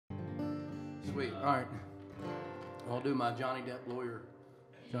Sweet. All right. I'll do my Johnny Depp's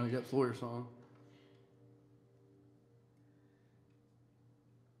lawyer song.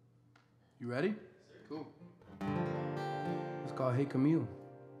 You ready? Cool. It's called Hey Camille.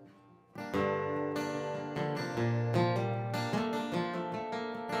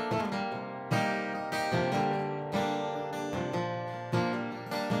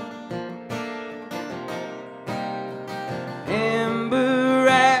 Amber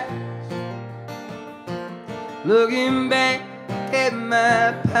eyes, looking back at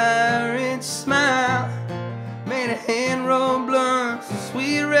my pirate smile, made a hand roll blunt, some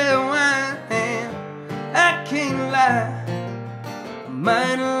sweet red wine, and I can't lie, I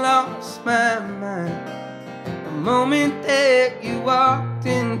might have lost my mind the moment that you walked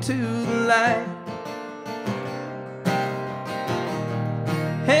into the light.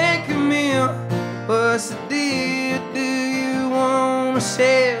 Hey Camille, what's the deal? Do you wanna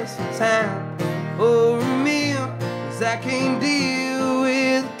share some time or a meal? 'Cause I can't deal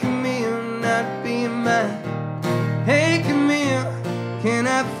with Camille not being mine. Hey Camille, can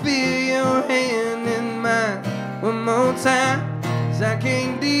I feel your hand in mine one more time? 'Cause I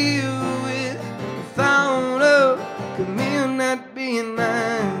can't deal with the thought of Camille not being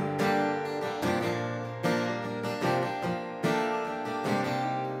mine.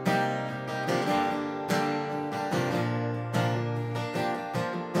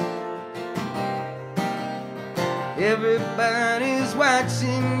 Everybody's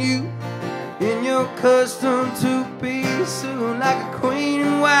watching you in your custom two-piece suit like a queen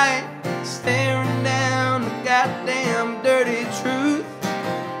in white, staring down the goddamn dirty truth.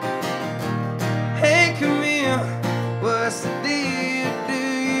 Hey Camille, what's the deal? Do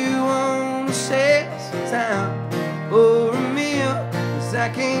you wanna share some time or a meal? 'Cause I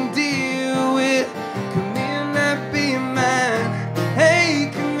can't deal with Camille not being mine. Hey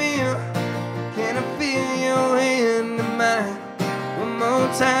Camille, can I feel your hand in mine one more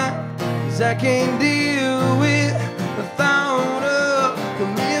time? 'Cause I can't deal with the thought of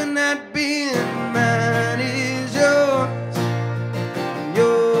Camille not being mine. Is yours,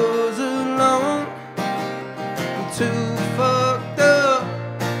 yours alone. I'm too fucked up,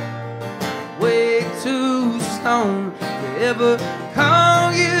 way too stoned to ever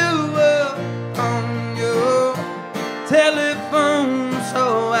call you up on your telephone,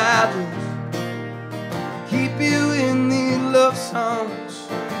 so I'll just keep you in these love songs.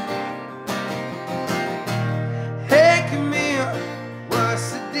 Hey Camille,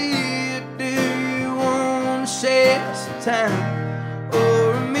 what's the deal? Do you wanna share some time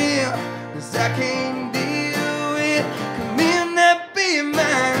or a meal? 'Cause I can't